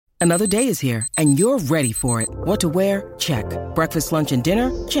Another day is here, and you're ready for it. What to wear? Check. Breakfast, lunch, and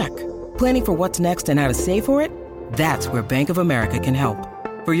dinner? Check. Planning for what's next and how to save for it? That's where Bank of America can help.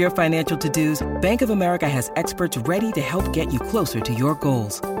 For your financial to-dos, Bank of America has experts ready to help get you closer to your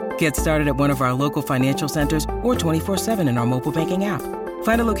goals. Get started at one of our local financial centers or 24/7 in our mobile banking app.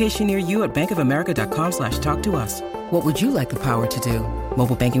 Find a location near you at bankofamerica.com/talktous. What would you like the power to do?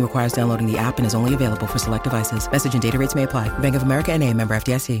 Mobile banking requires downloading the app and is only available for select devices. Message and data rates may apply. Bank of America N.A., member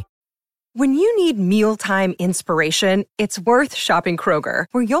FDIC. When you need mealtime inspiration, it's worth shopping Kroger,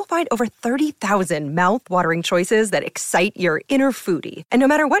 where you'll find over 30,000 mouth-watering choices that excite your inner foodie. And no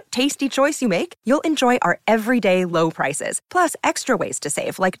matter what tasty choice you make, you'll enjoy our everyday low prices, plus extra ways to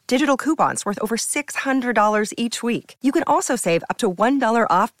save, like digital coupons worth over $600 each week. You can also save up to $1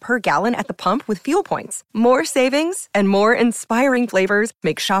 off per gallon at the pump with fuel points. More savings and more inspiring flavors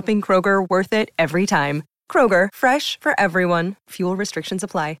make shopping Kroger worth it every time. Kroger, fresh for everyone. Fuel restrictions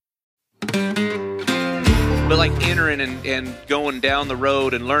apply. But like entering and going down the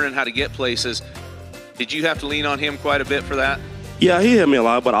road and learning how to get places, did you have to lean on him quite a bit for that? Yeah, he helped me a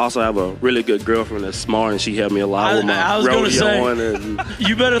lot, but I also have a really good girlfriend that's smart, and she helped me a lot with my rodeoing.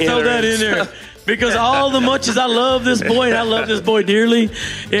 You better throw that in there, because all the much as I love this boy, and I love this boy dearly,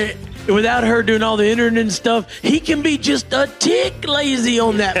 without her doing all the internet and stuff, he can be just a tick lazy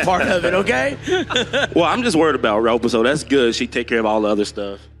on that part of it, okay? Well, I'm just worried about roping, so that's good. She take care of all the other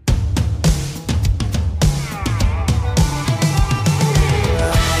stuff.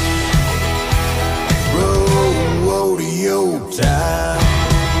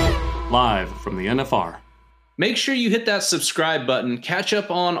 Live from the NFR. Make sure you hit that subscribe button, catch up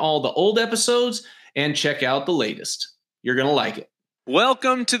on all the old episodes, and check out the latest. You're going to like it.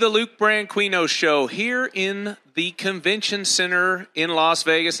 Welcome to the Luke Branquinho Show here in the Convention Center in Las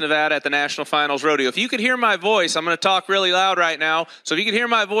Vegas, Nevada at the National Finals Rodeo. If you could hear my voice, I'm going to talk really loud right now. So if you could hear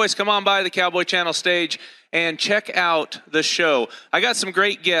my voice, come on by the Cowboy Channel stage and check out the show. I got some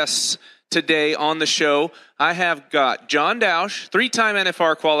great guests today on the show. I have got John Douch, 3-time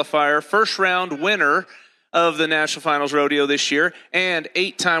NFR qualifier, first-round winner of the National Finals Rodeo this year, and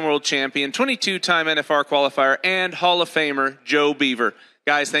 8-time world champion, 22-time NFR qualifier, and Hall of Famer Joe Beaver.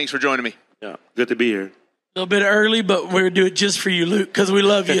 Guys, thanks for joining me. Yeah, good to be here. A little bit early, but we're going to do it just for you, Luke, because we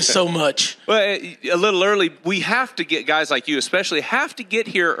love you so much. Well, a little early. We have to get guys like you, especially, have to get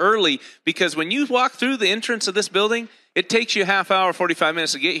here early, because when you walk through the entrance of this building, it takes you a half hour, 45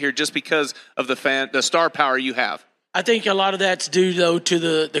 minutes to get here just because of the star power you have. I think a lot of that's due, though, to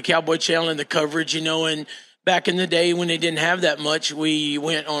the Cowboy Channel and the coverage, and back in the day when they didn't have that much, we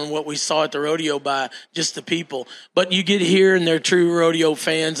went on what we saw at the rodeo by just the people. But you get here and they're true rodeo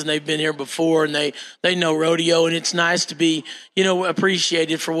fans, and they've been here before, and they know rodeo, and it's nice to be,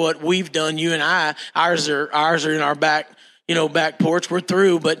 appreciated for what we've done. You and I, ours are in our back porch. We're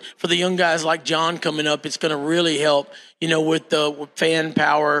through, but for the young guys like John coming up, it's going to really help, with the fan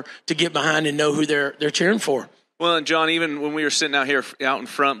power to get behind and know who they're cheering for. Well, and John, even when we were sitting out here out in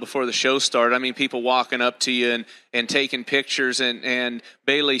front before the show started, I mean, people walking up to you and taking pictures, and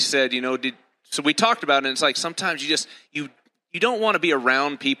Bailey said, so we talked about it, and it's like sometimes you don't want to be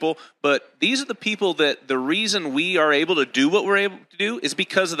around people, but these are the people that the reason we are able to do what we're able to do is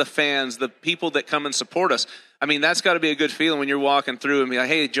because of the fans, the people that come and support us. I mean, that's got to be a good feeling when you're walking through and be like,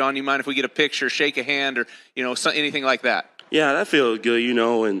 hey, John, you mind if we get a picture, shake a hand, or, anything like that? Yeah, that feels good,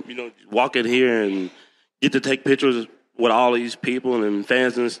 and, walk in here and get to take pictures with all these people and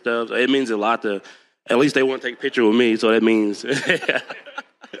fans and stuff. It means a lot to, at least they want to take a picture with me, so that means.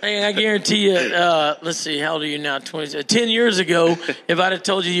 Hey, I guarantee you, let's see, how old are you now? 20, 10 years ago, if I'd have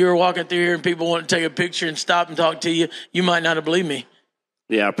told you were walking through here and people wanted to take a picture and stop and talk to you, you might not have believed me.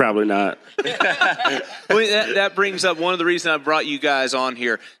 Yeah, probably not. Well, that brings up one of the reasons I brought you guys on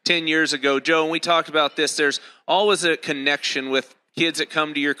here 10 years ago. Joe, when we talked about this, there's always a connection with kids that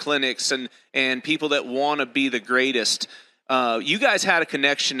come to your clinics and people that want to be the greatest. You guys had a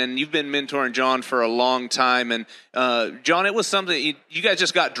connection, and you've been mentoring John for a long time. And, John, it was something you guys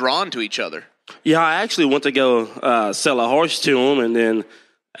just got drawn to each other. Yeah, I actually went to go sell a horse to him, and then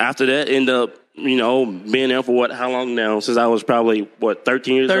after that ended up, being there for how long now? Since I was probably,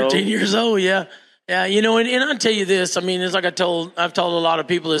 13 years old? 13 years old, yeah. Yeah, and I'll tell you this. I mean, it's like I've told a lot of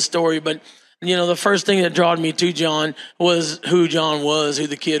people this story, but, the first thing that drawed me to John was who John was, who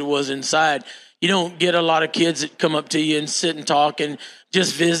the kid was inside. You don't get a lot of kids that come up to you and sit and talk and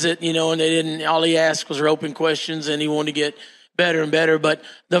just visit, and all he asked was roping questions, and he wanted to get better and better. But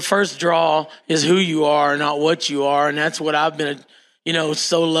the first draw is who you are, not what you are. And that's what I've been,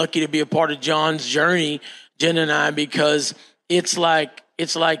 so lucky to be a part of John's journey, Jen and I, because it's like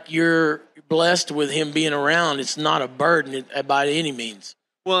you're blessed with him being around. It's not a burden by any means.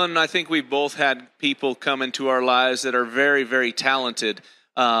 Well, and I think we've both had people come into our lives that are very, very talented,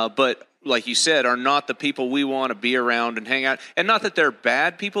 but like you said, are not the people we want to be around and hang out. And not that they're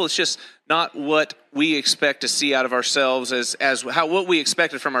bad people, it's just not what we expect to see out of ourselves as what we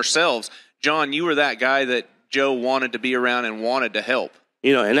expected from ourselves. John, you were that guy that Joe wanted to be around and wanted to help.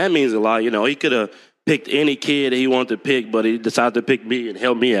 And that means a lot. He could have picked any kid he wanted to pick, but he decided to pick me and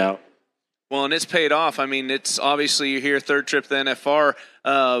help me out. Well, and it's paid off. I mean, it's obviously you're here, third trip to the NFR,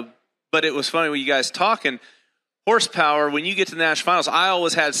 but it was funny when you guys talking. Horsepower, when you get to the national finals, I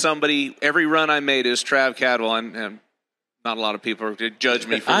always had somebody, every run I made, it was Trav Cadwell, and not a lot of people judge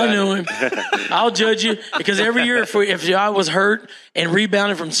me for that. I know him. I'll judge you because every year if I was hurt and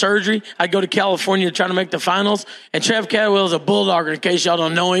rebounded from surgery, I'd go to California to try to make the finals, and Trav Cadwell is a bulldogger, in case y'all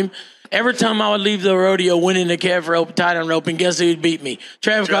don't know him. Every time I would leave the rodeo, winning the calf rope, tight on rope, and guess who'd beat me?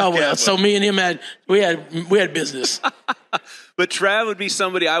 Trav Cadwell. So me and him had business. But Trav would be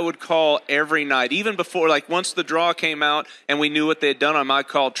somebody I would call every night, even before, like once the draw came out and we knew what they had done, I might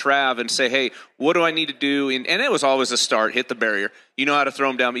call Trav and say, hey, what do I need to do? And it was always a start, hit the barrier. You know how to throw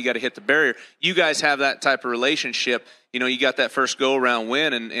them down, but you got to hit the barrier. You guys have that type of relationship. You got that first go-around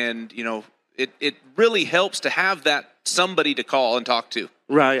win, and it really helps to have that somebody to call and talk to.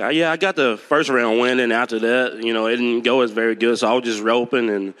 Right. Yeah, I got the first round win, and after that, it didn't go as very good, so I was just roping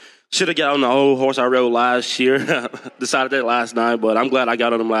and should have got on the old horse I rode last year. Decided that last night, but I'm glad I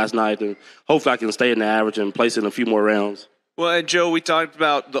got on him last night, and hopefully I can stay in the average and place in a few more rounds. Well, and Joe, we talked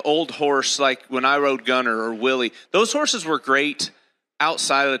about the old horse, like when I rode Gunner or Willie. Those horses were great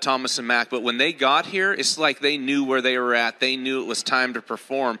outside of the Thomas and Mack, but when they got here, it's like they knew where they were at. They knew it was time to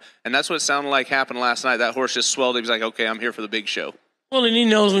perform, and that's what it sounded like happened last night. That horse just swelled. He was like, okay, I'm here for the big show. Well, and he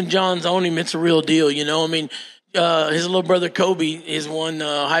knows when John's on him, it's a real deal, I mean, his little brother Kobe is won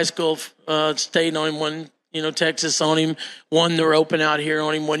high school state on him, won Texas on him, won the open out here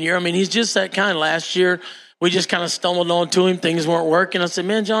on him 1 year. I mean, he's just that kind. Last year, we just kind of stumbled onto him. Things weren't working. I said,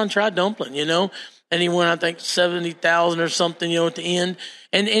 man, John, try dumpling, And he won, I think, 70,000 or something, at the end.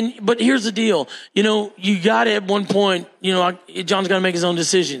 But here's the deal, you got to at one point, John's got to make his own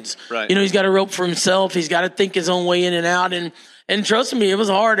decisions. Right. He's got to rope for himself. He's got to think his own way in and out. And trust me, it was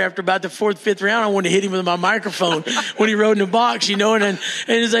hard after about the fourth, fifth round. I wanted to hit him with my microphone when he rode in the box, and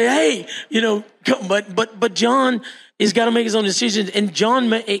he's like, hey, but John has got to make his own decisions. And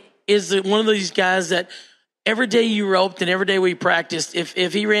John is one of these guys that every day you roped and every day we practiced,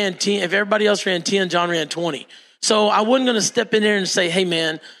 if he ran 10, if everybody else ran 10, John ran 20. So I wasn't going to step in there and say, hey,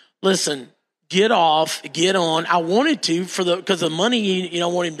 man, listen, get off, get on. I wanted to because the money, I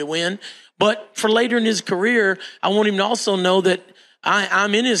want him to win. But for later in his career, I want him to also know that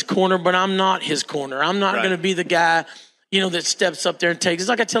I'm in his corner, but I'm not his corner. I'm not going to be the guy, that steps up there and takes. It's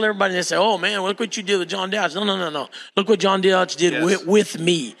like I tell everybody, they say, oh, man, look what you did with John Douch. No. Look what John Douch did with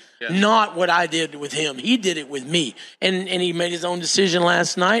me, not what I did with him. He did it with me. And he made his own decision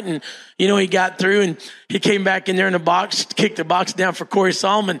last night. And, he got through and he came back in there in the box, kicked the box down for Corey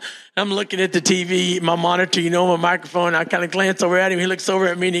Solomon. I'm looking at the TV, my monitor, my microphone. I kind of glance over at him. He looks over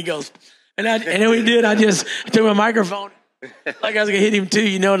at me and he goes, and then we did. I took my microphone. Like I was going to hit him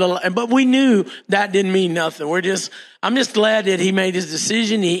too, but we knew that didn't mean nothing. I'm just glad that he made his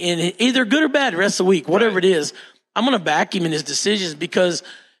decision. And either good or bad the rest of the week, whatever it is, I'm going to back him in his decisions because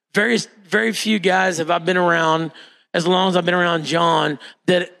very, very few guys have I been around as long as I've been around John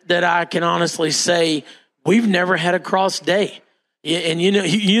that I can honestly say we've never had a cross day. Yeah, and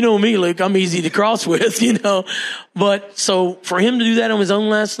you know me, Luke, I'm easy to cross with, But so for him to do that on his own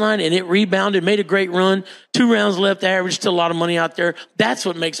last night and it rebounded, made a great run, 2 rounds left, average, still a lot of money out there. That's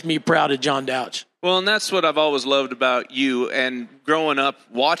what makes me proud of John Douch. Well, and that's what I've always loved about you and growing up,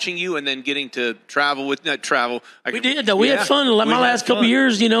 watching you and then getting to travel with travel. We did, though. We had fun. My last couple of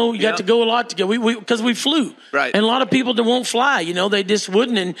years, you got to go a lot together because we flew. Right. And a lot of people that won't fly, they just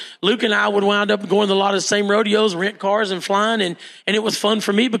wouldn't. And Luke and I would wind up going to a lot of the same rodeos, rent cars and flying. And it was fun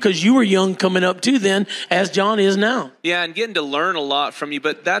for me because you were young coming up too then, as John is now. Yeah, and getting to learn a lot from you.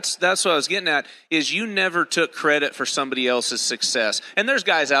 But that's what I was getting at is you never took credit for somebody else's success. And there's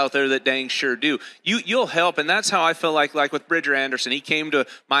guys out there that dang sure do. You'll help, and that's how I feel like with Bridger Anderson. He came to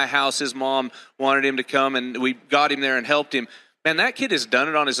my house. His mom wanted him to come, and we got him there and helped him. Man, that kid has done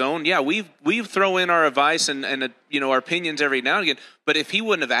it on his own. Yeah, we throw in our advice and our opinions every now and again. But if he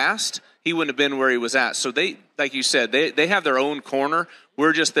wouldn't have asked, he wouldn't have been where he was at. So they, like you said, they have their own corner.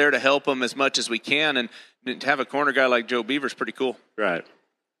 We're just there to help them as much as we can, and to have a corner guy like Joe Beaver is pretty cool. Right.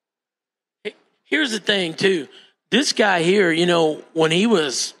 Here's the thing too. This guy here, when he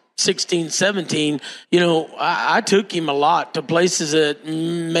was 16, 17, I took him a lot to places that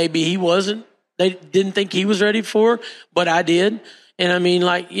maybe he wasn't. They didn't think he was ready for, but I did. And I mean,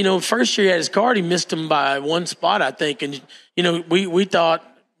 like, you know, first year he had his card, he missed him by one spot, I think. And, you know, we thought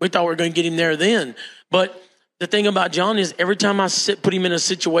we were going to get him there then. But the thing about John is every time I put him in a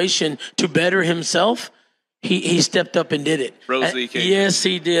situation to better himself, he stepped up and did it. Rose the occasion. Yes,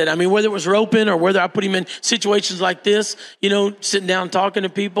 he did. I mean, whether it was roping or whether I put him in situations like this, you know, sitting down talking to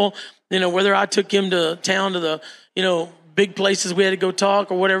people, you know, whether I took him to town to the, you know, big places we had to go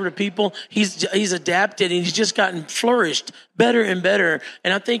talk or whatever to people, he's adapted and he's just gotten flourished better and better.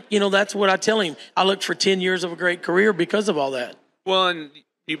 And I think, you know, that's what I tell him. I look for 10 years of a great career because of all that. Well, and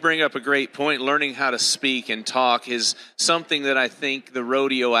you bring up a great point. Learning how to speak and talk is something that I think the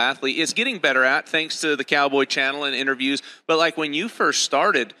rodeo athlete is getting better at thanks to the Cowboy Channel and interviews. But like when you first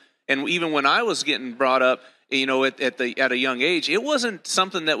started, and even when I was getting brought up, you know, at a young age, it wasn't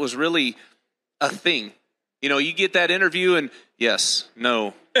something that was really a thing. You know, you get that interview and yes,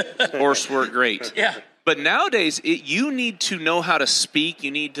 no, horse work great. Yeah. But nowadays, you need to know how to speak.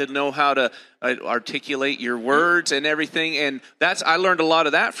 You need to know how to articulate your words and everything. And I learned a lot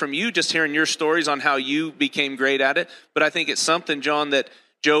of that from you, just hearing your stories on how you became great at it. But I think it's something, John, that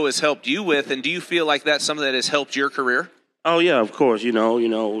Joe has helped you with. And do you feel like that's something that has helped your career? Oh, yeah, of course. You know,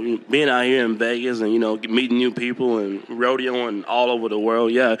 being out here in Vegas and, you know, meeting new people and rodeoing all over the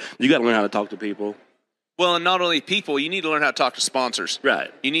world. Yeah, you got to learn how to talk to people. Well, and not only people, you need to learn how to talk to sponsors.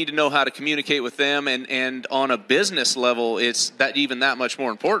 Right. You need to know how to communicate with them, and on a business level, it's that much more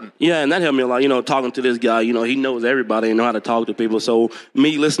important. Yeah, and that helped me a lot. You know, talking to this guy, you know, he knows everybody and know how to talk to people. So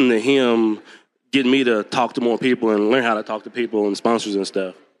me listening to him getting me to talk to more people and learn how to talk to people and sponsors and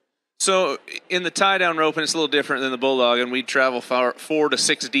stuff. So in the tie-down roping, it's a little different than the bulldog, and we travel 4 to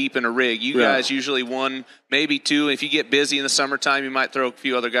 6 deep in a rig. You guys usually 1, maybe 2. If you get busy in the summertime, you might throw a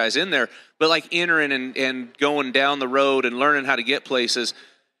few other guys in there. But like entering and going down the road and learning how to get places,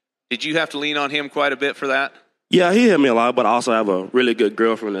 did you have to lean on him quite a bit for that? Yeah, he helped me a lot, but I also have a really good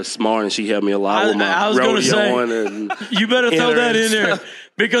girlfriend that's smart, and she helped me a lot with my rodeoing. You better throw that in there,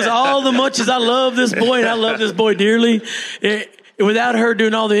 because all the much as I love this boy, and I love this boy dearly, without her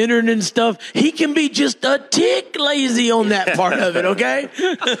doing all the internet and stuff, he can be just a tick lazy on that part of it, okay?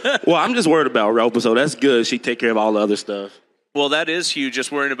 Well, I'm just worried about roping, so that's good. She take care of all the other stuff. Well, that is huge, just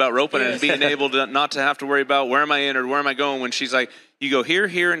worrying about roping and being able to not to have to worry about where am I entered, where am I going, when she's like, you go here,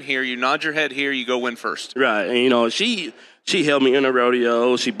 here, and here, you nod your head here, you go win first. Right, and you know, she helped me in the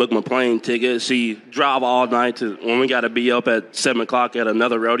rodeo, she booked my plane ticket, she drive all night to when we got to be up at 7 o'clock at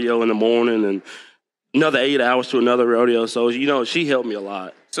another rodeo in the morning, and another 8 hours to another rodeo, so, you know, she helped me a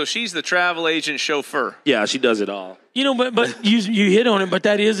lot. So she's the travel agent chauffeur. Yeah, she does it all. You know, but you hit on it, but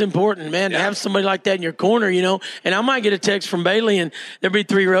that is important, man, to have somebody like that in your corner, you know. And I might get a text from Bailey, and there'll be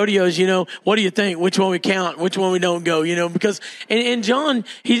 3 rodeos, you know. What do you think? Which one we count? Which one we don't go, you know? Because and John,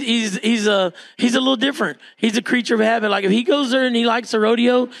 he's a little different. He's a creature of habit. Like if he goes there and he likes a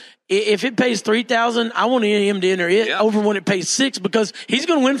rodeo, if it pays $3,000, I want him to enter it over when it pays $6, because he's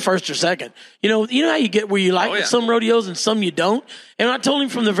going to win first or second. You know how you get where you like some rodeos and some you don't. And I told him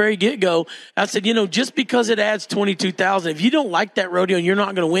from the very get-go, I said, you know, just because it adds $22,000, if you don't like that rodeo and you're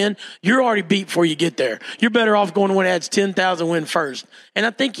not going to win, you're already beat before you get there. You're better off going to when it adds $10,000, win first. And I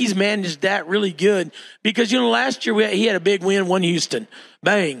think he's managed that really good, because, you know, last year he had a big win, won Houston.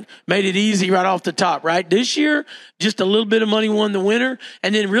 Bang, made it easy right off the top, right? This year, just a little bit of money won the winner,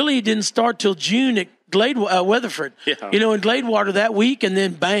 and then really it didn't start till June at Weatherford. Yeah. You know, in Gladewater that week, and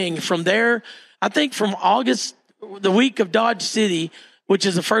then bang, from there, I think from August, the week of Dodge City, which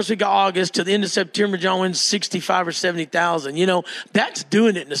is the first week of August, to the end of September, John wins 65 or 70,000. You know, that's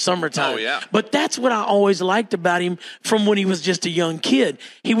doing it in the summertime. Oh, yeah. But that's what I always liked about him from when he was just a young kid.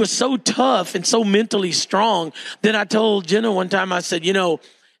 He was so tough and so mentally strong that I told Jenna one time, I said, you know,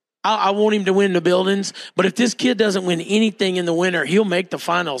 I want him to win the buildings, but if this kid doesn't win anything in the winter, he'll make the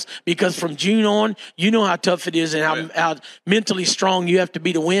finals, because from June on, you know how tough it is and how mentally strong you have to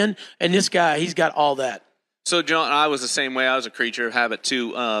be to win. And this guy, he's got all that. So, John, I was the same way. I was a creature of habit,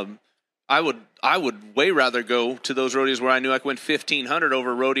 too. I would way rather go to those rodeos where I knew I could win $1,500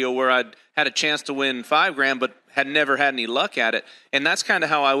 over a rodeo where I'd had a chance to win $5,000 but had never had any luck at it. And that's kind of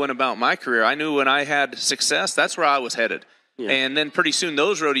how I went about my career. I knew when I had success, that's where I was headed. Yeah. And then pretty soon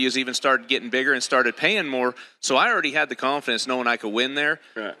those rodeos even started getting bigger and started paying more. So I already had the confidence knowing I could win there.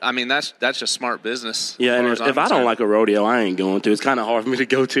 Right. I mean, that's just smart business. Yeah, and if I don't like a rodeo, I ain't going to. It's kind of hard for me to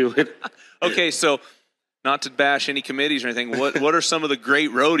go to it. Okay, so not to bash any committees or anything, what are some of the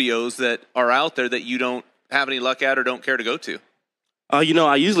great rodeos that are out there that you don't have any luck at or don't care to go to? You know,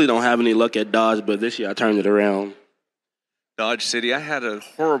 I usually don't have any luck at Dodge, but this year I turned it around. Dodge City. I had a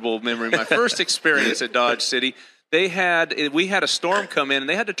horrible memory. My first experience at Dodge City, we had a storm come in, and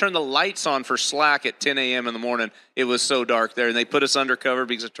they had to turn the lights on for slack at 10 a.m. in the morning. It was so dark there, and they put us undercover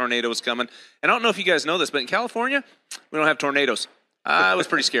because a tornado was coming. And I don't know if you guys know this, but in California, we don't have tornadoes. I was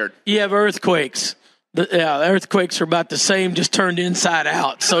pretty scared. You have earthquakes. The earthquakes are about the same, just turned inside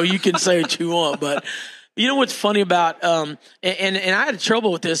out. So you can say what you want, but you know what's funny about and I had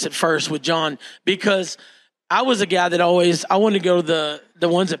trouble with this at first with John, because I was a guy that I wanted to go to the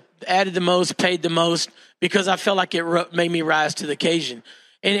ones that added the most, paid the most, because I felt like it made me rise to the occasion.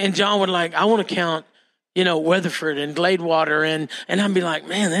 And John would I want to count, Weatherford and Gladewater, and I'd be like,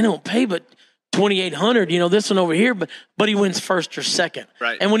 man, they don't pay but $2,800, this one over here, but he wins first or second.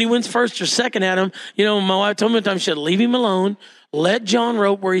 Right. And when he wins first or second at him, my wife told me one time, she said, leave him alone. Let John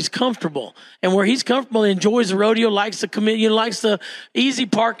rope where he's comfortable. And where he's comfortable, enjoys the rodeo, likes the commitment, likes the easy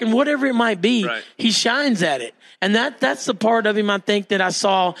parking, whatever it might be, right. He shines at it. And that's the part of him, I think, that I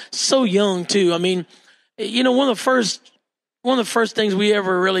saw so young, too. I mean, one of the first things we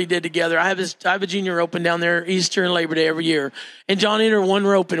ever really did together, I have a junior roping down there, Easter and Labor Day every year. And John entered one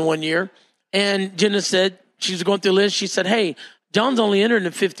rope in 1 year. And Jenna said, she was going through the list. She said, hey, John's only entered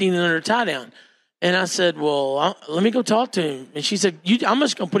in 15 and under tie down. And I said, well, let me go talk to him. And she said, I'm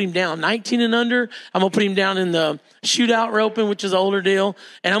just going to put him down 19 and under. I'm going to put him down in the shootout roping, which is an older deal.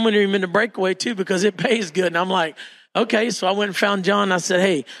 And I'm going to put him in the breakaway too, because it pays good. And I'm like, okay. So I went and found John. And I said,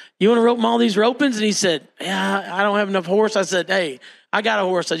 hey, you want to rope him all these ropings? And he said, yeah, I don't have enough horse. I said, hey, I got a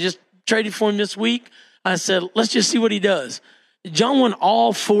horse. I just traded for him this week. I said, let's just see what he does. John won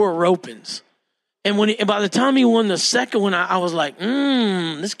all 4 ropings. And by the time he won the second one, I was like,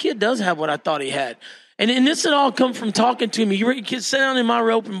 this kid does have what I thought he had. And this had all come from talking to me. You could sit down in my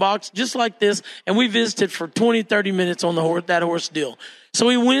roping box just like this, and we visited for 20, 30 minutes on that horse deal. So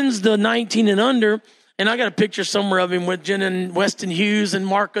he wins the 19 and under, and I got a picture somewhere of him with Jen and Weston Hughes and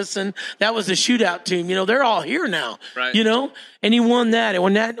Marcus, and that was the shootout team. They're all here now, right. And he won that. And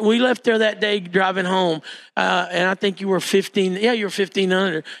when we left there that day driving home, and I think you were 15. Yeah, you were 15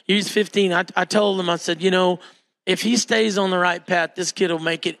 under. You was 15. I told him, I said, if he stays on the right path, this kid will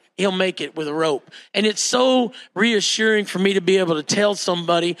make it. He'll make it with a rope. And it's so reassuring for me to be able to tell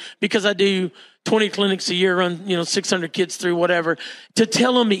somebody, because I do 20 clinics a year, run, 600 kids through whatever, to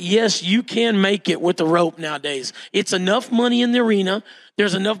tell them that, yes, you can make it with the rope nowadays. It's enough money in the arena.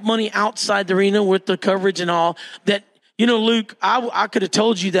 There's enough money outside the arena with the coverage and all that, Luke, I could have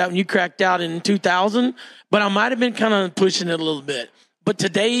told you that when you cracked out in 2000, but I might have been kind of pushing it a little bit. But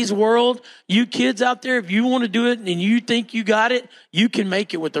today's world, you kids out there, if you want to do it and you think you got it, you can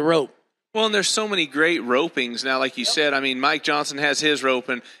make it with the rope. Well, and there's so many great ropings now, like you said. I mean, Mike Johnson has his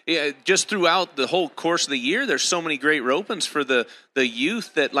roping. Just throughout the whole course of the year, there's so many great ropings for the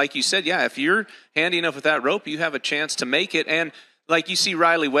youth that, like you said, if you're handy enough with that rope, you have a chance to make it. And like you see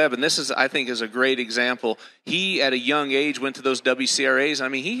Riley Webb, and this I think is a great example. He, at a young age, went to those WCRAs. I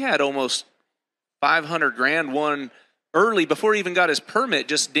mean, he had almost $500,000 won early before he even got his permit,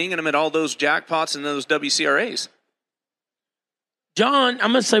 just dinging him at all those jackpots and those WCRAs. John,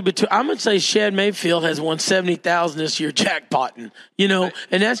 I'm gonna say Shad Mayfield has won $70,000 this year jackpotting, Right.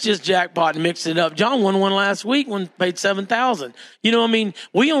 and that's just jackpotting, mixing it up. John won one last week, paid $7,000. I mean,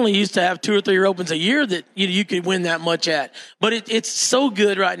 we only used to have 2 or 3 opens a year that you could win that much at. But it's so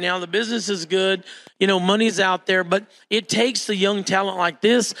good right now. The business is good. Money's out there, but it takes the young talent like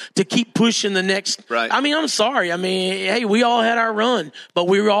this to keep pushing the next. Right. I mean, I'm sorry. I mean, hey, we all had our run, but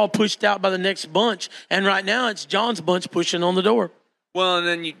we were all pushed out by the next bunch, and right now it's John's bunch pushing on the door. Well, and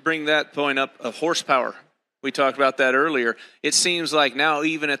then you bring that point up of horsepower. We talked about that earlier. It seems like now,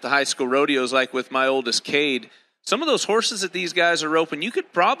 even at the high school rodeos, like with my oldest Cade, some of those horses that these guys are roping, you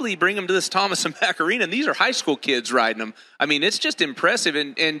could probably bring them to this Thomas and Mack Arena, and these are high school kids riding them. I mean, it's just impressive.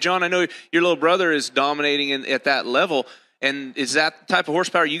 And John, I know your little brother is dominating at that level. And is that the type of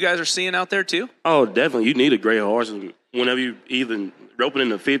horsepower you guys are seeing out there too? Oh, definitely. You need a great horse. And whenever you either roping in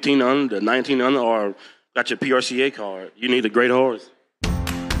the 15 under, the 19 under, or got your PRCA card, you need a great horse.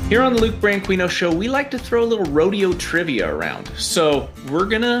 Here on the Luke Branquinho Show, we like to throw a little rodeo trivia around. So we're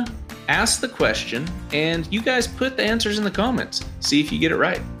going to ask the question, and you guys put the answers in the comments. See if you get it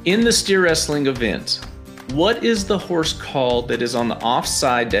right. In the steer wrestling event, what is the horse called that is on the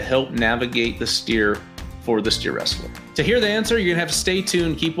offside to help navigate the steer for the steer wrestler? To hear the answer, you're going to have to stay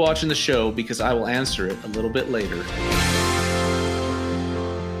tuned, keep watching the show, because I will answer it a little bit later.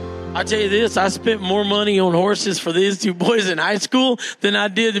 I'll tell you this, I spent more money on horses for these 2 boys in high school than I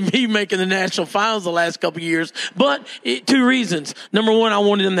did in me making the national finals the last couple of years. But 2 reasons. Number 1, I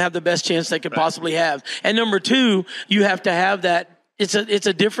wanted them to have the best chance they could possibly have. And number 2, you have to have that. It's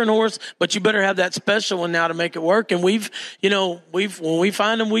a different horse, but you better have that special one now to make it work. And when we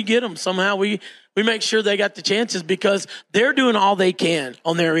find them, we get them. Somehow we We make sure they got the chances because they're doing all they can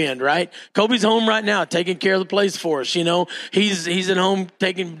on their end, right? Kobe's home right now, taking care of the place for us. He's at home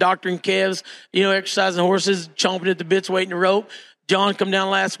doctoring calves, exercising horses, chomping at the bits, waiting to rope. John come down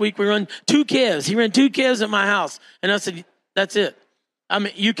last week. We run 2 calves. He ran 2 calves at my house, and I said, "That's it. I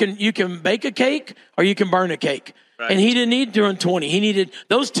mean, you can bake a cake or you can burn a cake." Right. And he didn't need to run 20. He needed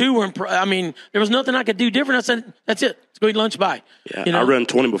those 2 were. There was nothing I could do different. I said, "That's it. Let's go eat lunch. Bye." Yeah, I run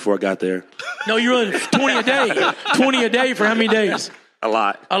 20 before I got there. No, you run 20 a day. 20 a day for how many days? A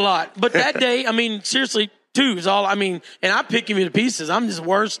lot. But that day, seriously, 2 is all. And I pick him to pieces. I'm just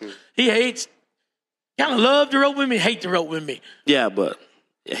worst. He hates. Kind of love to rope with me, hate to rope with me. Yeah, but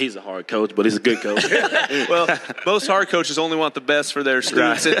he's a hard coach, but he's a good coach. Well, most hard coaches only want the best for their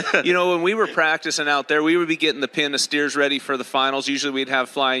students. Right. And, when we were practicing out there, we would be getting the pen of steers ready for the finals. Usually we'd have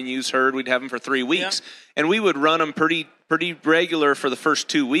flying ewes herd. We'd have them for 3 weeks. Yeah. And we would run them pretty regular for the first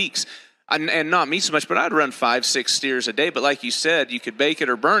 2 weeks. And not me so much, but I'd run 5-6 steers a day. But like you said, you could bake it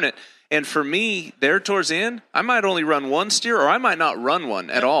or burn it. And for me, there towards the end, I might only run 1 steer or I might not run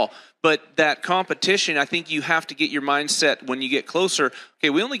one at all. But that competition, I think you have to get your mindset when you get closer.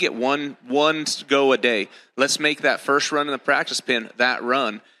 Okay, we only get one go a day. Let's make that first run in the practice pen that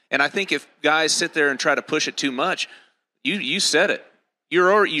run. And I think if guys sit there and try to push it too much, you said it.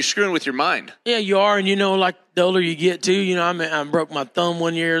 You're screwing with your mind. Yeah, you are. And like the older you get too, I broke my thumb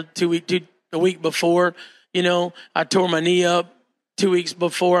 1 year, a week before. I tore my knee up 2 weeks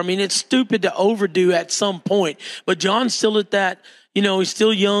before. It's stupid to overdo at some point. But John's still at that. He's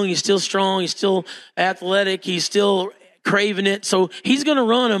still young, he's still strong, he's still athletic, he's still craving it. So he's going to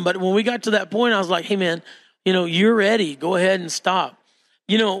run them. But when we got to that point, I was like, hey, man, you're ready. Go ahead and stop.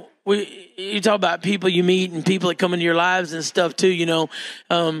 You talk about people you meet and people that come into your lives and stuff too.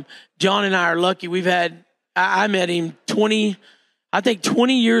 John and I are lucky. I met him 20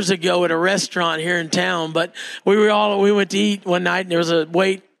 years ago at a restaurant here in town. But we went to eat one night and there was a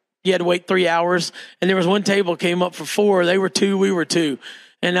wait. You had to wait 3 hours, and there was one table came up for 4. They were 2, we were 2.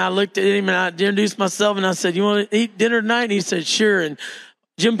 And I looked at him, and I introduced myself, and I said, "You want to eat dinner tonight?" And he said, "Sure." And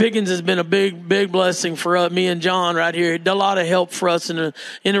Jim Pickens has been a big, big blessing for me and John right here. He did a lot of help for us in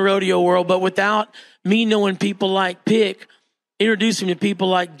the rodeo world. But without me knowing people like Pick, introducing him to people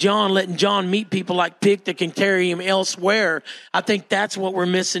like John, letting John meet people like Pick that can carry him elsewhere, I think that's what we're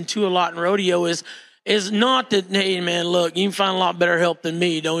missing, too, a lot in rodeo is not that, hey, man, look, you can find a lot better help than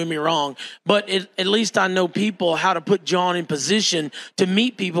me, don't get me wrong. But at least I know people how to put John in position to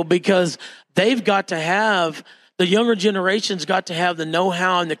meet people because they've got to have, the younger generation's got to have the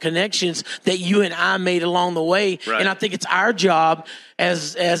know-how and the connections that you and I made along the way. Right. And I think it's our job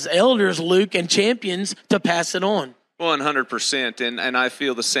as elders, Luke, and champions to pass it on. 100%, and I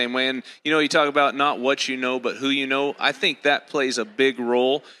feel the same way. And, you talk about not what you know, but who you know. I think that plays a big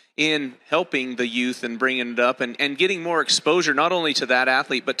role in helping the youth and bringing it up and getting more exposure, not only to that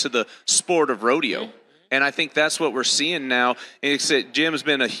athlete, but to the sport of rodeo. And I think that's what we're seeing now. Jim's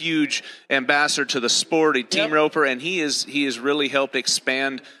been a huge ambassador to the sport, a team roper, and he has really helped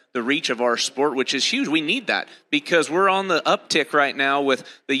expand the reach of our sport, which is huge. We need that because we're on the uptick right now with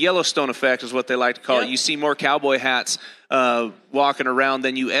the Yellowstone effect is what they like to call it. You see more cowboy hats walking around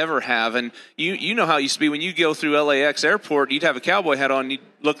than you ever have. And you know how it used to be when you go through LAX airport, you'd have a cowboy hat on, you'd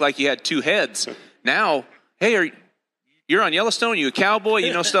look like you had 2 heads. Now, hey, you're on Yellowstone, you a cowboy,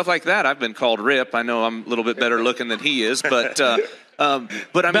 stuff like that. I've been called Rip. I know I'm a little bit better looking than he is, but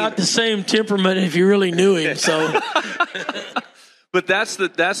about the same temperament if you really knew him. So But that's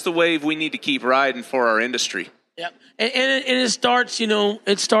the wave we need to keep riding for our industry. Yeah, and it starts,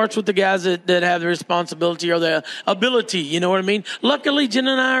 it starts with the guys that have the responsibility or the ability, you know what I mean? Luckily, Jen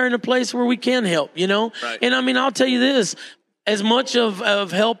and I are in a place where we can help, Right. And I'll tell you this, as much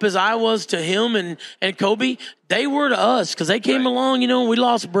of help as I was to him and Kobe, they were to us because they came along, we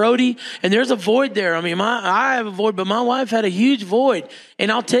lost Brody and there's a void there. I have a void, but my wife had a huge void.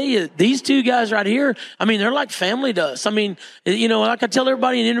 And I'll tell you, these 2 guys right here, they're like family to us. Like I tell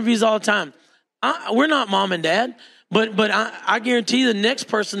everybody in interviews all the time, we're not mom and dad. But I guarantee you the next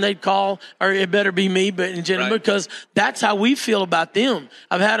person they'd call, or it better be me, because that's how we feel about them.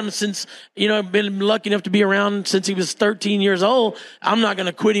 I've had him since, I've been lucky enough to be around since he was 13 years old. I'm not going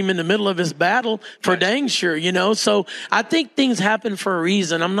to quit him in the middle of his battle for dang sure, So I think things happen for a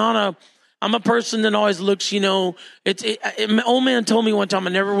reason. I'm a person that always looks, old man told me one time, I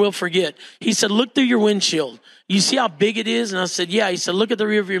never will forget. He said, look through your windshield. You see how big it is? And I said, yeah. He said, look at the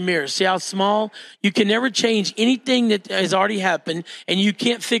rear of your mirror. See how small? You can never change anything that has already happened, and you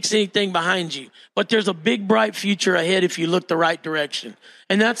can't fix anything behind you. But there's a big, bright future ahead if you look the right direction.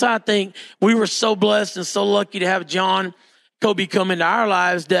 And that's how I think we were so blessed and so lucky to have John. Kobe come into our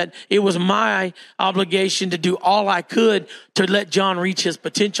lives, that it was my obligation to do all I could to let John reach his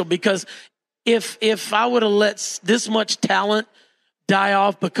potential. Because if I would have let this much talent die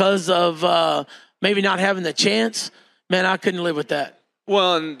off because of maybe not having the chance, man, I couldn't live with that.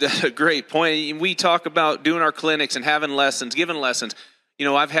 Well, and that's a great point. We talk about doing our clinics and having lessons, giving lessons. You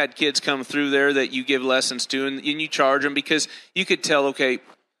know, I've had kids come through there that you give lessons to, and you charge them because you could tell, okay,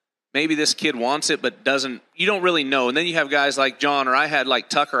 maybe this kid wants it but you don't really know. And then you have guys like John, or I had like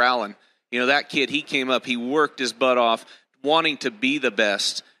Tucker Allen. You know, that kid, he came up, he worked his butt off wanting to be the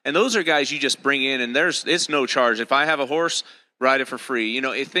best. And those are guys you just bring in, and it's no charge. If I have a horse, ride it for free. You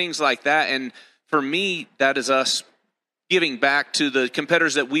know, things like that. And for me, that is us giving back to the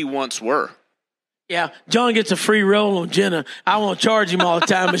competitors that we once were. Yeah, John gets a free roll on Jenna. I won't charge him all the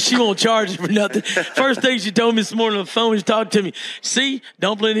time, but she won't charge him for nothing. First thing she told me this morning on the phone, she talked to me. See,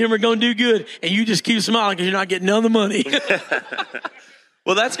 Dumpling and him are going to do good, and you just keep smiling because you're not getting none of the money.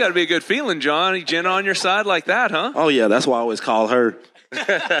 Well, that's got to be a good feeling, John. Jenna on your side like that, huh? Oh, yeah, that's why I always call her.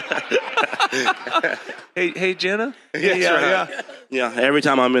 Hey, Jenna? Yeah, every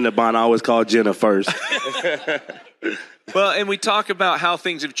time I'm in the barn, I always call Jenna first. Well, and we talk about how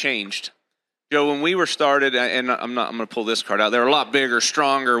things have changed. Joe, when we were started, and I'm going to pull this card out, they were a lot bigger,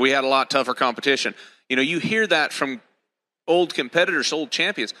 stronger. We had a lot tougher competition. You know, you hear that from old competitors, old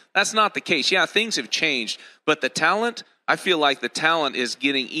champions. That's not the case. Yeah, things have changed, but the talent, I feel like the talent is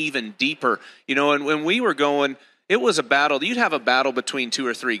getting even deeper. You know, and when we were going, it was a battle. You'd have a battle between 2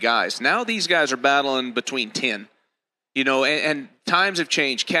 or 3 guys. Now these guys are battling between 10. You know, and times have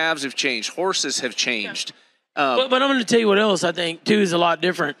changed, calves have changed, horses have changed. But I'm going to tell you what else I think, too, is a lot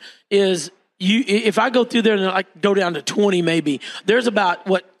different, is if I go through there and I go down to 20 maybe, there's about,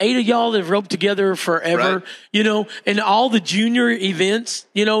 8 of y'all that have roped together forever, right. You know, and all the junior events,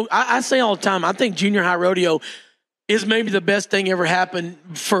 you know, I say all the time, I think junior high rodeo is maybe the best thing ever happened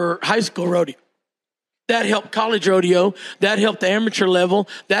for high school rodeo. That helped college rodeo. That helped the amateur level.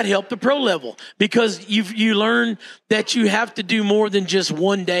 That helped the pro level, because you learn that you have to do more than just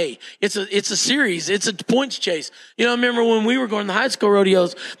one day. It's a series. It's a points chase. You know, I remember when we were going to high school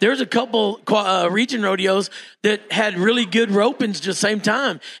rodeos, there's a couple region rodeos that had really good ropings at the same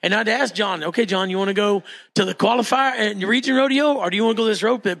time. And I'd ask John, okay, John, you want to go to the qualifier and the region rodeo, or do you want to go to this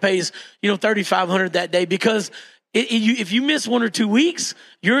rope that pays, $3,500 that day? Because if you miss 1 or 2 weeks,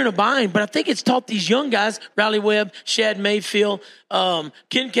 you're in a bind. But I think it's taught these young guys, Riley Webb, Shad Mayfield,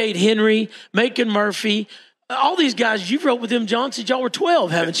 Kincaid Henry, Macon Murphy, all these guys, you've roped with them, John, since y'all were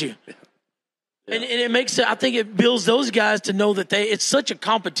 12, haven't you? Yeah. And it makes it, I think it builds those guys to know that it's such a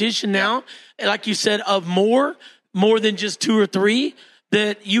competition now, like you said, of more than just 2 or 3,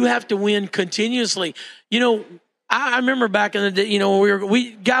 that you have to win continuously. You know, I remember back in the day, when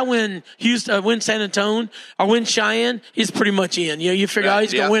we win Houston, win San Antonio, or win Cheyenne, he's pretty much in. You figure out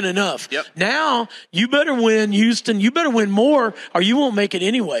he's going to win enough. Yep. Now, you better win Houston. You better win more, or you won't make it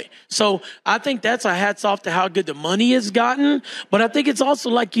anyway. So I think that's a hats off to how good the money has gotten. But I think it's also,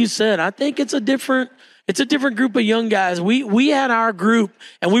 like you said, I think it's a different group of young guys. We had our group,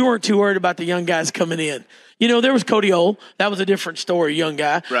 and we weren't too worried about the young guys coming in. There was Cody Ole. That was a different story, young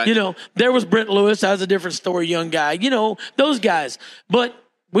guy. Right. There was Brent Lewis. That was a different story, young guy. Those guys. But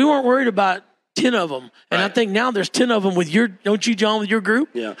we weren't worried about 10 of them. And right. I think now there's 10 of them don't you, John, with your group?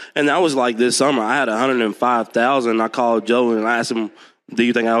 Yeah. And that was like this summer. I had 105,000. I called Joe and I asked him, do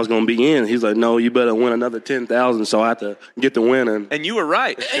you think I was going to be in? He's like, no, you better win another 10,000. So I had to get the win. And you were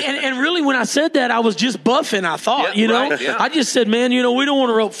right. and really, when I said that, I was just buffing, I thought, Right, yeah. I just said, man, we don't want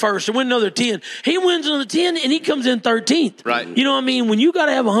to rope first or win another 10. He wins another 10 and he comes in 13th. Right. You know what I mean? When you got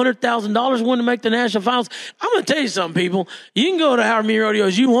to have $100,000 win to make the national finals, I'm going to tell you something, people. You can go to however many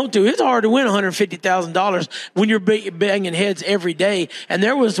rodeos you want to. It's hard to win $150,000 when you're banging heads every day. And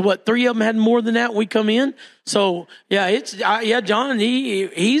there was, 3 of them had more than that when we come in. So, John,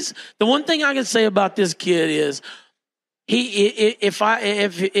 he's the one thing I can say about this kid is if I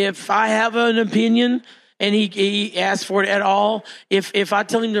have an opinion and he asks for it at all, if I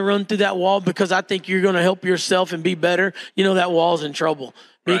tell him to run through that wall because I think you're going to help yourself and be better, that wall's in trouble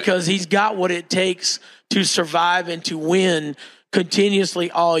because he's got what it takes to survive and to win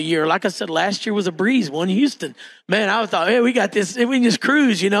continuously all year. Like I said, last year was a breeze. Won Houston. Man, I thought, hey, we got this. We can just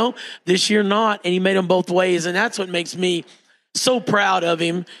cruise, This year not, and he made them both ways, and that's what makes me so proud of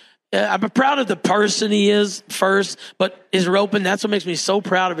him. I'm proud of the person he is first, but his roping, that's what makes me so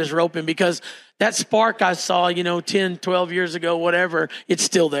proud of his roping because that spark I saw, 10, 12 years ago, whatever, it's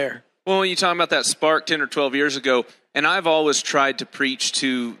still there. Well, when you're talking about that spark 10 or 12 years ago, and I've always tried to preach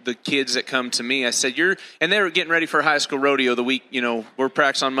to the kids that come to me. I said, and they were getting ready for high school rodeo the week, we're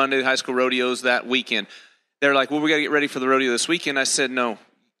practicing on Monday, high school rodeos that weekend. they're like, well, we got to get ready for the rodeo this weekend. I said, no,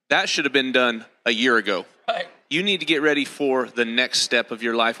 that should have been done a year ago. Right. You need to get ready for the next step of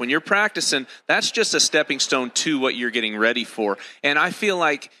your life. When you're practicing, that's just a stepping stone to what you're getting ready for. And I feel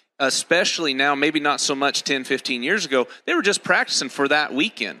like, especially now, maybe not so much 10, 15 years ago, they were just practicing for that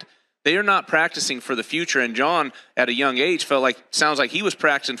weekend. They are not practicing for the future. And John, at a young age, sounds like he was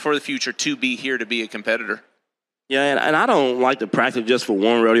practicing for the future to be here to be a competitor. Yeah, and I don't like to practice just for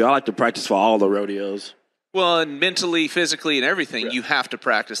one rodeo. I like to practice for all the rodeos. Well, and mentally, physically, and everything, you have to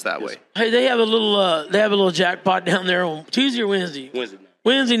practice that way. Hey, they have a little jackpot down there on Tuesday or Wednesday?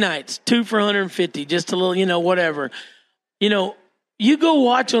 Wednesday nights, 2 for 150, just a little, whatever. You go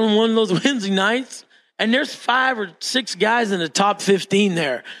watch on one of those Wednesday nights, and there's 5 or 6 guys in the top 15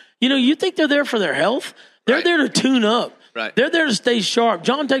 there. You think they're there for their health? They're there to tune up. Right. They're there to stay sharp.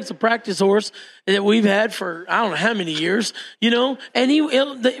 John takes a practice horse that we've had for I don't know how many years, and they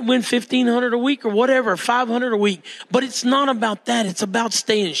win 1,500 a week or whatever, 500 a week. But it's not about that. It's about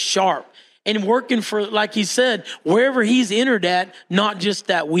staying sharp and working for, like he said, wherever he's entered at, not just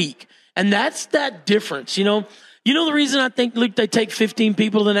that week. And that's that difference. The reason I think, Luke, they take 15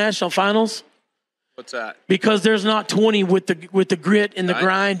 people to the national finals? What's that? Because there's not 20 with the grit and the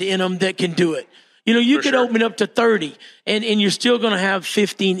grind in them that can do it. You could open up to 30, and you're still going to have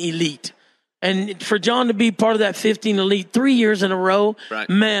 15 elite. And for John to be part of that 15 elite 3 years in a row,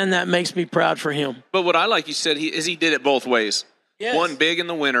 man, that makes me proud for him. But what I like you said, he did it both ways. Yes. One big in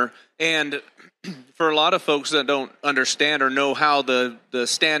the winter, and for a lot of folks that don't understand or know how the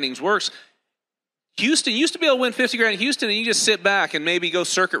standings works, Houston used to be able to win $50,000 in Houston, and you just sit back and maybe go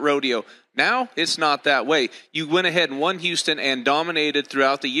circuit rodeo. Now it's not that way. You went ahead and won Houston and dominated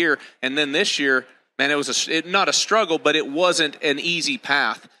throughout the year, and then this year, man, it was not a struggle, but it wasn't an easy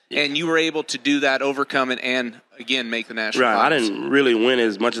path, and you were able to do that, overcome it, and again make the national. Right, finals. I didn't really win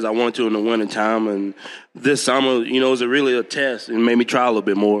as much as I wanted to in the winter time, and this summer, it was really a test and made me try a little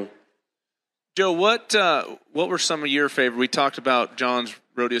bit more. Joe, what were some of your favorite? We talked about John's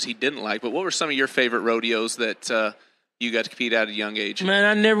rodeos he didn't like, but what were some of your favorite rodeos that you got to compete at a young age? Man,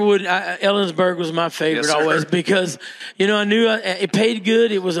 I never would. Ellensburg was my favorite always because, I knew it paid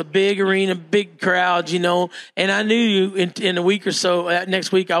good. It was a big arena, big crowds, and I knew in a week or so,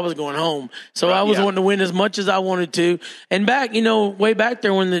 next week I was going home. So I was wanting to win as much as I wanted to. And back, way back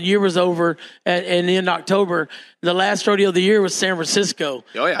there when the year was over and in October, the last rodeo of the year was San Francisco.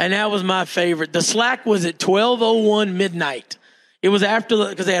 Oh, yeah. And that was my favorite. The slack was at 12:01 midnight. It was after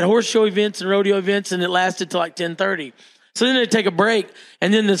because they had horse show events and rodeo events, and it lasted till like 10:30. So then they'd take a break,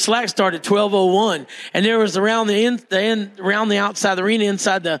 and then the slack started at 12:01. And there was around the outside of the arena,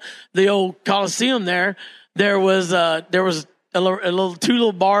 inside the old Coliseum there was two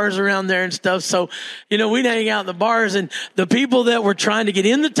little bars around there and stuff. So, we'd hang out in the bars, and the people that were trying to get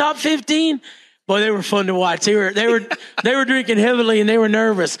in the top 15, boy, they were fun to watch. They were drinking heavily and they were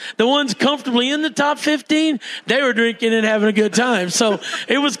nervous. The ones comfortably in the top 15, they were drinking and having a good time. So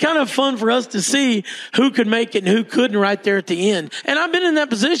it was kind of fun for us to see who could make it and who couldn't right there at the end. And I've been in that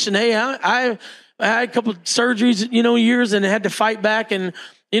position. Hey, I had a couple of surgeries, years, and had to fight back. And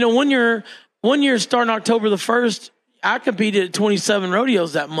one year starting October the 1st, I competed at 27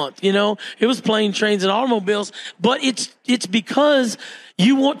 rodeos that month. It was plane, trains, and automobiles. But it's because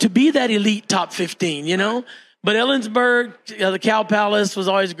you want to be that elite top 15, But Ellensburg, the Cow Palace was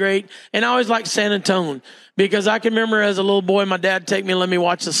always great. And I always liked San Antonio because I can remember as a little boy, my dad would take me and let me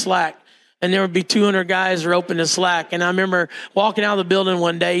watch the slack. And there would be 200 guys roping the slack. And I remember walking out of the building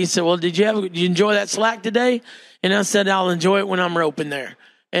one day. He said, well, did you enjoy that slack today? And I said, I'll enjoy it when I'm roping there.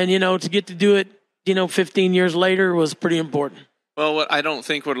 And, to get to do it, 15 years later was pretty important. Well, what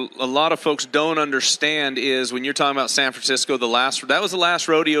a lot of folks don't understand is when you're talking about San Francisco, that was the last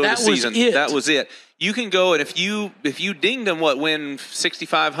rodeo of the season. That was it. You can go, and if you dinged them, win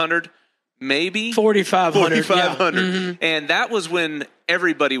 6,500, maybe 4,500, 4,500, Mm-hmm. And that was when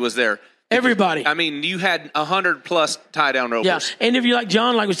everybody was there. Everybody. I mean, you had 100 plus tie down ropers. Yeah, and if you like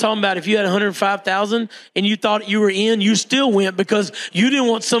John, was talking about, if you had 105,000 and you thought you were in, you still went because you didn't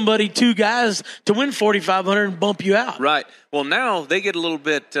want two guys to win 4,500 and bump you out. Right. Well, now they get a little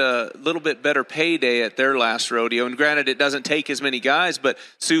bit better payday at their last rodeo. And granted, it doesn't take as many guys, but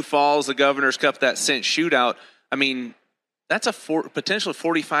Sioux Falls, the Governor's Cup, that cent shootout. I mean, that's a potential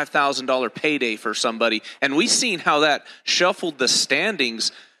 $45,000 payday for somebody. And we've seen how that shuffled the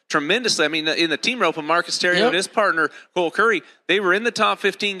standings tremendously. I mean, in the team rope, Marcus Terrio and his partner, Cole Curry, they were in the top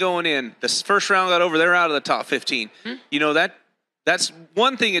 15 going in. The first round got over, they're out of the top 15. Mm-hmm. That's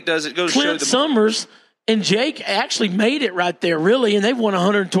one thing it does. It goes Clint to show them. Summers and Jake actually made it right there, really, and they've won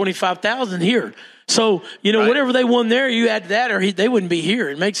 $125,000 here. So, Right. whatever they won there, you add to that, or they wouldn't be here.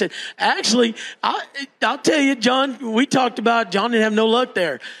 It makes it actually. I'll tell you, John. We talked about John didn't have no luck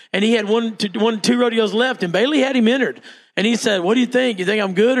there, and he had two rodeos left, and Bailey had him entered. And he said, "What do you think? You think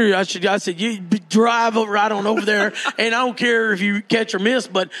I'm good, or I should?" I said, "You drive right on over there, and I don't care if you catch or miss,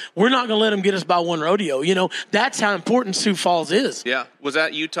 but we're not going to let them get us by one rodeo. That's how important Sioux Falls is." Yeah. Was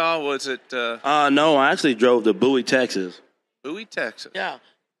that Utah? Was it? No, I actually drove to Bowie, Texas. Bowie, Texas. Yeah.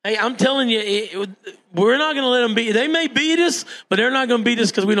 Hey, I'm telling you, we're not going to let them beat. They may beat us, but they're not going to beat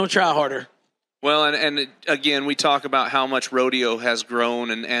us because we don't try harder. Well, and again, we talk about how much rodeo has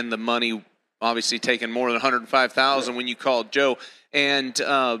grown, and the money obviously taken more than $105,000 when you called Joe, and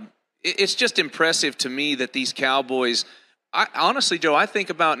it's just impressive to me that these Cowboys. Honestly, Joe, I think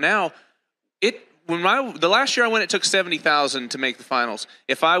about now the last year I went, it took $70,000 to make the finals.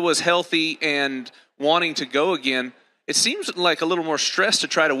 If I was healthy and wanting to go again, it seems like a little more stress to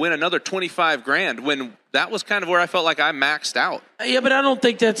try to win another $25,000 when that was kind of where I felt like I maxed out. Yeah, but I don't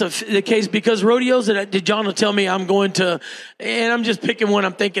think that's the case because rodeos that John will tell me I'm going to, and I'm just picking one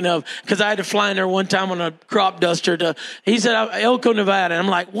I'm thinking of because I had to fly in there one time on a crop duster. He said Elko, Nevada, and I'm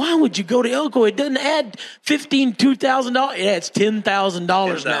like, why would you go to Elko? It doesn't add $2,000. It adds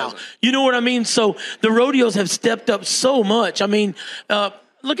 $10,000 now. You know what I mean? So the rodeos have stepped up so much. I mean.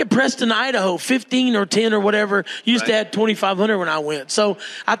 Look at Preston, Idaho, 15 or 10 or whatever. Used to add 2,500 when I went. So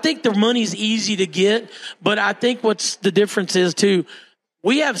I think the money's easy to get, but I think what's the difference is too,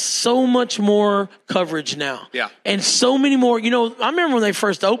 we have so much more coverage now. Yeah. And so many more, I remember when they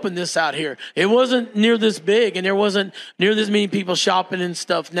first opened this out here, it wasn't near this big and there wasn't near this many people shopping and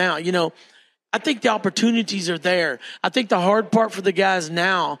stuff now. I think the opportunities are there. I think the hard part for the guys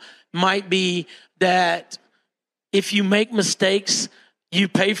now might be that if you make mistakes, you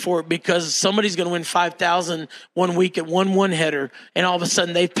pay for it because somebody's going to win 5,000 one week at one header, and all of a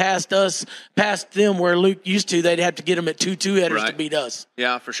sudden they've passed them where Luke used to. They'd have to get them at two headers to beat us.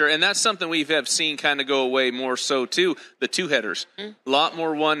 Yeah, for sure. And that's something we have seen kind of go away more so too. The two headers, a lot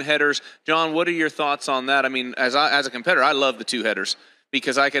more one headers. John, what are your thoughts on that? I mean, as a competitor, I love the two headers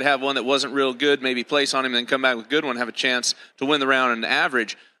because I could have one that wasn't real good, maybe place on him, and then come back with a good one, have a chance to win the round and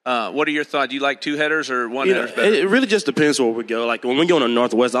average. What are your thoughts? Do you like two headers or one headers better? It really just depends where we go. Like when we go in the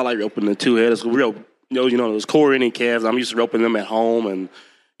Northwest, I like roping the two headers. Those core inning calves, I'm used to roping them at home. And,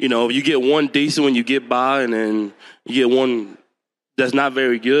 you get one decent when you get by and then you get one that's not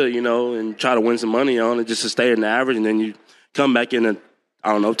very good, and try to win some money on it just to stay in the average. And then you come back in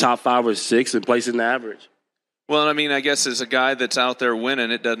the, top 5 or 6 and place in the average. Well, I mean, I guess as a guy that's out there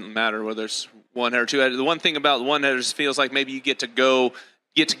winning, it doesn't matter whether it's one header or two headers. The one thing about the one headers feels like maybe you get to go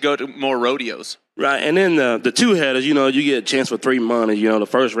to more rodeos. Right, and then the two headers, you get a chance for 3 money, the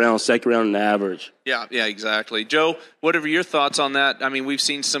first round, second round, and the average. Yeah, exactly. Joe, what are your thoughts on that? I mean, we've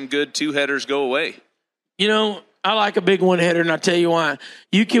seen some good two headers go away. I like a big one header, and I'll tell you why.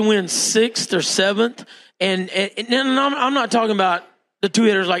 You can win 6th or 7th, and I'm not talking about the two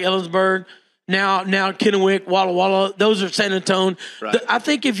headers like Ellensburg, now Kennewick, Walla Walla, those are San Antonio. Right. I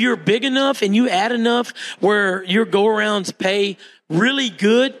think if you're big enough and you add enough where your go-arounds pay really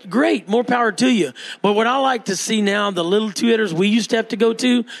good, great, more power to you. But what I like to see now, the little two-hitters we used to have to go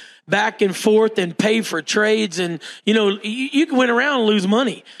to back and forth and pay for trades, and, you can win around and lose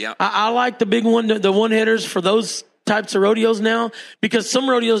money. Yeah. I like the big one, the one-hitters for those types of rodeos now, because some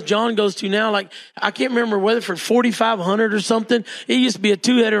rodeos John goes to now, like I can't remember whether for 4,500 or something. It used to be a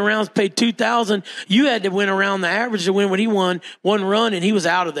two-header rounds paid 2,000. You had to win around the average to win when he won one run and he was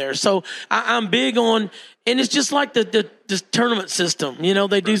out of there. So I'm big on, and it's just like the tournament system.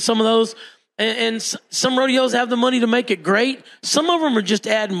 They do some of those. And some rodeos have the money to make it great. Some of them are just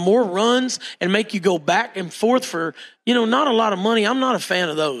adding more runs and make you go back and forth for, not a lot of money. I'm not a fan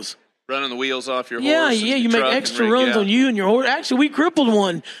of those. Running the wheels off your horse. Yeah, you make extra runs on you and your horse. Actually, we crippled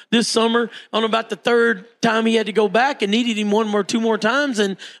one this summer on about the 3rd time he had to go back and needed him 2 more times.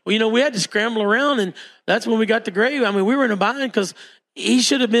 And, we had to scramble around, and that's when we got the grave. I mean, we were in a bind because he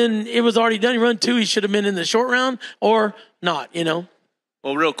should have been, it was already done. He run 2. He should have been in the short round or not,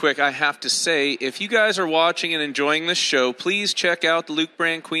 Well, real quick, I have to say, if you guys are watching and enjoying this show, please check out the Luke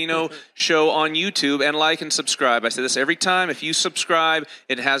Branquinho show on YouTube and like and subscribe. I say this every time. If you subscribe,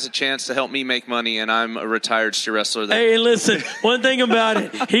 it has a chance to help me make money, and I'm a retired steer wrestler. Hey, listen, one thing about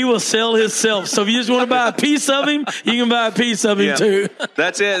it, he will sell himself. So if you just want to buy a piece of him, you can buy a piece of him too.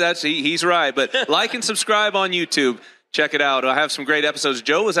 That's it. He's right. But like and subscribe on YouTube. Check it out. I have some great episodes.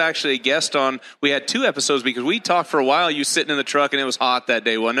 Joe was actually a guest on. We had 2 episodes because we talked for a while. You sitting in the truck, and it was hot that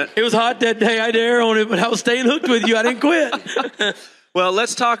day, wasn't it? It was hot that day. I had to air on it, but I was staying hooked with you. I didn't quit. Well,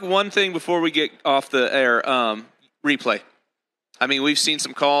 let's talk one thing before we get off the air. Replay. I mean, we've seen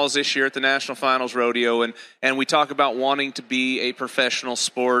some calls this year at the National Finals Rodeo, and we talk about wanting to be a professional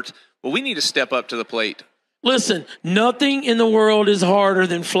sport. Well, we need to step up to the plate. Listen, nothing in the world is harder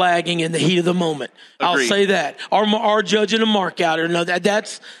than flagging in the heat of the moment. Agreed. I'll say that. Or judging a mark out. Or no,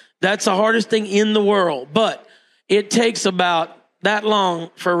 that's the hardest thing in the world. But it takes about that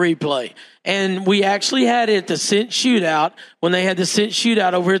long for a replay. And we actually had it at the Cinch Shootout when they had the Cinch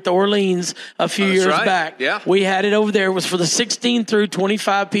Shootout over at the Orleans a few years back. Yeah. We had it over there. It was for the 16 through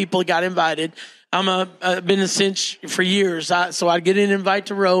 25 people that got invited. I've been in Cinch for years, so I'd get an invite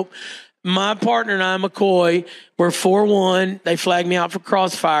to rope. My partner and I, McCoy, were 4-1. They flagged me out for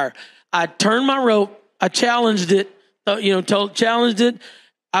crossfire. I turned my rope. I challenged it. Challenged it.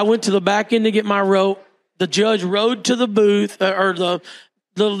 I went to the back end to get my rope. The judge rode to the booth,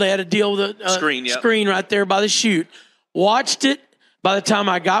 they had a deal with the screen right there by the chute. Watched it. By the time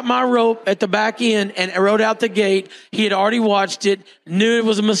I got my rope at the back end and rode out the gate, he had already watched it, knew it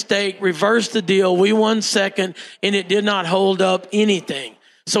was a mistake, reversed the deal. We won second, and it did not hold up anything.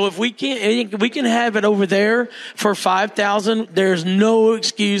 So if we can have it over there for 5,000, there's no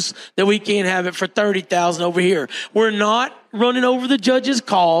excuse that we can't have it for 30,000 over here. We're not running over the judge's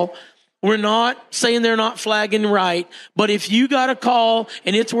call. We're not saying they're not flagging right. But if you got a call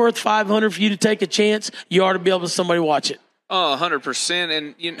and it's worth 500 for you to take a chance, you ought to be able to somebody watch it. Oh, 100%.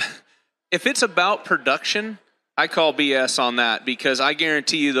 And if it's about production, I call BS on that, because I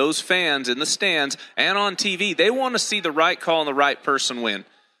guarantee you those fans in the stands and on TV, they want to see the right call and the right person win.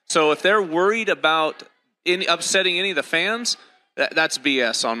 So if they're worried about upsetting any of the fans, that's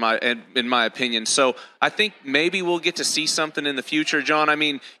BS in my opinion. So I think maybe we'll get to see something in the future, John. I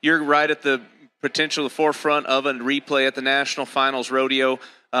mean, you're right at the potential forefront of a replay at the National Finals Rodeo.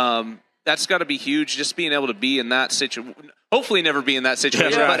 That's got to be huge, just being able to be in that situation. Hopefully never be in that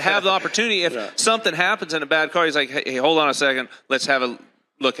situation, but have the opportunity. If something happens in a bad car, he's like, hey, hold on a second. Let's have a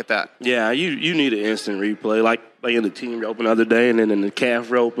look at that. Yeah, you need an instant replay, like in the team rope the other day and then in the calf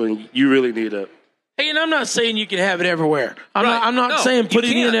rope, and you really need a. Hey, and I'm not saying you can have it everywhere. I'm not saying put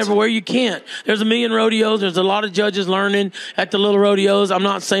it in everywhere. You can't. There's a million rodeos. There's a lot of judges learning at the little rodeos. I'm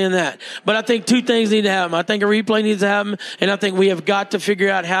not saying that. But I think two things need to happen. I think a replay needs to happen, and I think we have got to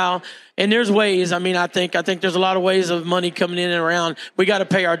figure out how. And there's ways. I mean, I think there's a lot of ways of money coming in and around. We got to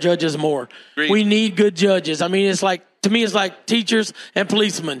pay our judges more. Agreed. We need good judges. I mean, to me, it's like teachers and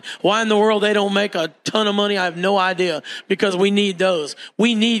policemen. Why in the world they don't make a ton of money, I have no idea, because we need those.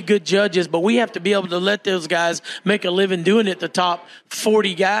 We need good judges, but we have to be able to let those guys make a living doing it, the top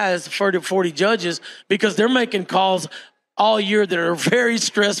 40 guys, 40 judges, because they're making calls all year that are a very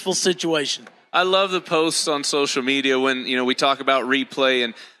stressful situation. I love the posts on social media when, we talk about replay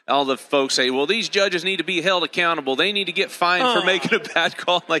and all the folks say, well, these judges need to be held accountable. They need to get fined for making a bad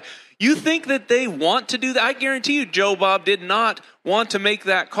call. Like, you think that they want to do that? I guarantee you Joe Bob did not want to make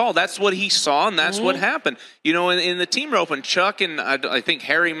that call. That's what he saw, and that's what happened. In the team rope, and Chuck and I think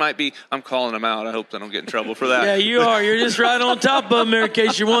Harry might be – I'm calling them out. I hope they don't get in trouble for that. Yeah, you are. You're just right on top of them there in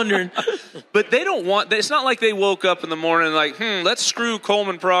case you're wondering. But they don't want – it's not like they woke up in the morning like, let's screw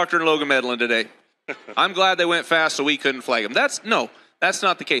Coleman Proctor and Logan Medlin today. I'm glad they went fast so we couldn't flag them. That's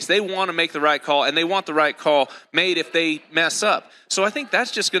not the case. They want to make the right call, and they want the right call made if they mess up. So I think that's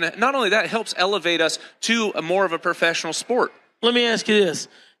just going to – not only that, it helps elevate us to more of a professional sport. Let me ask you this.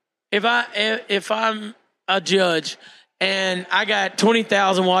 If I'm a judge and I got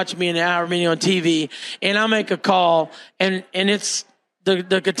 20,000 watching me an hour many on TV, and I make a call, and it's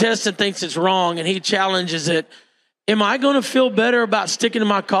the contestant thinks it's wrong and he challenges it, am I going to feel better about sticking to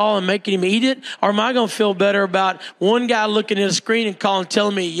my call and making him eat it? Or am I going to feel better about one guy looking at a screen and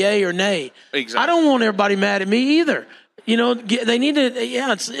telling me yay or nay? Exactly. I don't want everybody mad at me either. They need to,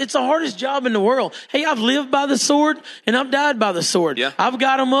 it's the hardest job in the world. Hey, I've lived by the sword and I've died by the sword. Yeah. I've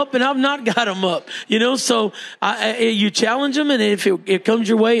got them up and I've not got them up. So you challenge them, and if it comes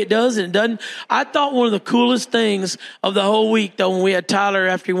your way, it does, and it doesn't. I thought one of the coolest things of the whole week, though, when we had Tyler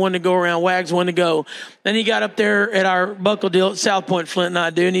after he wanted to go around, Wags wanted to go, then he got up there at our buckle deal at South Point, Flint and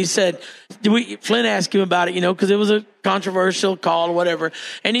I do, and he said, Flint asked him about it, because it was a controversial call or whatever.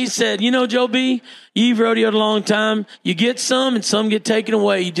 And he said, Joe B., you've rodeoed a long time. You get some and some get taken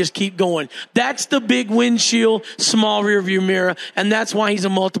away. You just keep going. That's the big windshield, small rearview mirror. And that's why he's a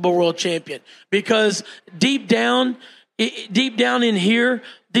multiple world champion, because deep down in here,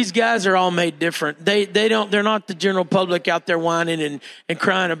 these guys are all made different. They're not the general public out there whining and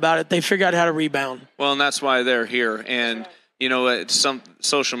crying about it. They figure out how to rebound. Well, and that's why they're here. And, some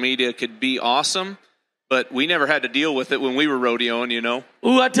social media could be awesome, but we never had to deal with it when we were rodeoing,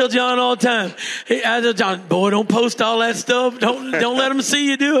 Ooh, I tell John all the time. Hey, I tell John, boy, don't post all that stuff. Don't let them see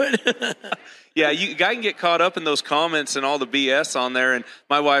you do it. Yeah, you guy can get caught up in those comments and all the BS on there, and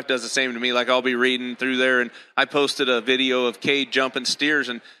my wife does the same to me. Like, I'll be reading through there, and I posted a video of Cade jumping steers,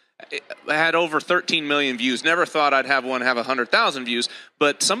 and it had over 13 million views. Never thought I'd have one have 100,000 views,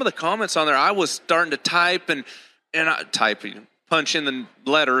 but some of the comments on there, I was starting to type and I type, punch in the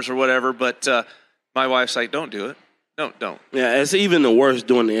letters or whatever, but my wife's like, don't do it. Don't. Yeah, it's even the worst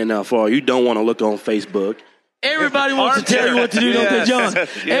doing the NFL. You don't want to look on Facebook. Everybody wants to tell you what to do, don't they, John?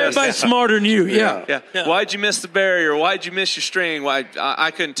 Yes. Everybody's smarter than you. Yeah. Why'd you miss the barrier? Why'd you miss your string? Why I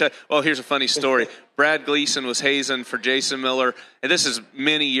couldn't tell. Well, here's a funny story. Brad Gleason was hazing for Jason Miller, and this is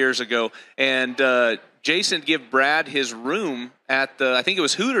many years ago. And Jason gave Brad his room at I think it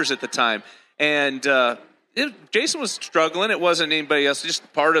was Hooters at the time. And Jason was struggling. It wasn't anybody else,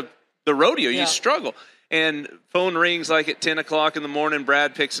 just part of the rodeo. You struggle. And phone rings like at 10 o'clock in the morning.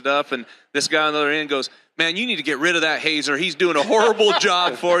 Brad picks it up, and this guy on the other end goes, man, you need to get rid of that hazer. He's doing a horrible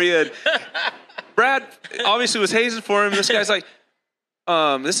job for you. And Brad obviously was hazing for him. This guy's like,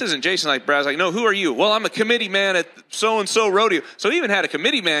 this isn't Jason. Like, Brad's like, no, who are you? Well, I'm a committee man at so-and-so rodeo. So he even had a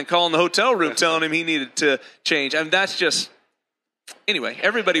committee man calling the hotel room telling him he needed to change. I mean, that's just – anyway,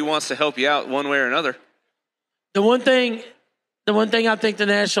 everybody wants to help you out one way or another. The one thing I think the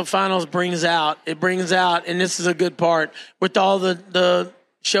national finals brings out, and this is a good part, with all the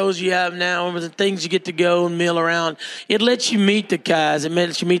shows you have now and with the things you get to go and meal around, it lets you meet the guys. It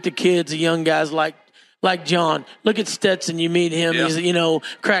lets you meet the kids, the young guys like John. Look at Stetson. You meet him. Yeah. He's,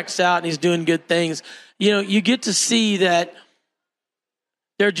 cracks out and he's doing good things. You get to see that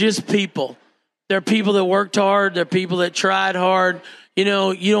they're just people. They're people that worked hard. They're people that tried hard. You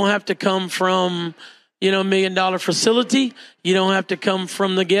don't have to come from – $1 million facility. You don't have to come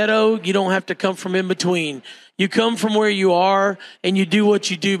from the ghetto. You don't have to come from in between. You come from where you are, and you do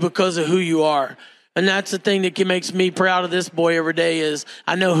what you do because of who you are. And that's the thing that makes me proud of this boy every day is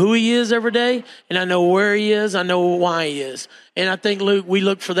I know who he is every day, and I know where he is. I know why he is. And I think, Luke, we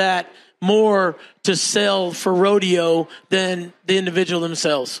look for that more to sell for rodeo than the individual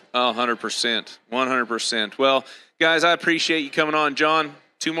themselves. 100%. 100%. Well, guys, I appreciate you coming on. John,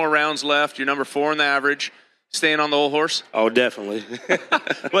 2 more rounds left. You're number 4 in the average. Staying on the old horse? Oh, definitely.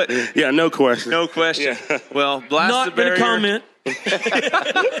 But yeah, no question. No question. Yeah. Well, blast the barrier. Not going to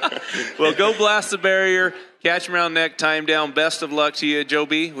comment. Well, go blast the barrier. Catch him around neck, tie him down. Best of luck to you, Joe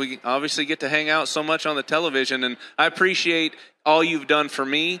B. We obviously get to hang out so much on the television, and I appreciate all you've done for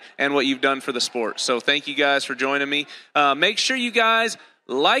me and what you've done for the sport. So thank you guys for joining me. Make sure you guys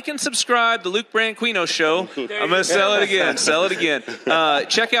like and subscribe, the Luke Branquinho Show. I'm going to sell it again.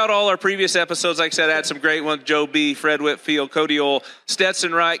 Check out all our previous episodes. Like I said, I had some great ones. Joe B., Fred Whitfield, Cody Ohl,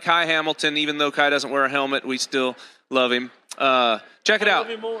 Stetson Wright, Kai Hamilton. Even though Kai doesn't wear a helmet, we still love him. Check it out.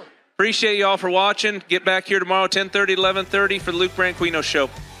 Appreciate you all for watching. Get back here tomorrow, 10:30 to 11:30 for the Luke Branquinho Show.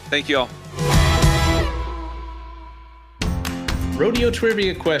 Thank you all. Rodeo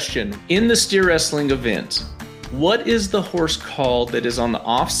trivia question. In the steer wrestling event, what is the horse called that is on the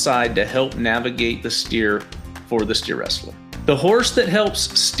offside to help navigate the steer for the steer wrestler? The horse that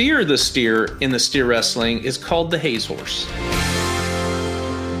helps steer the steer in the steer wrestling is called the haze horse.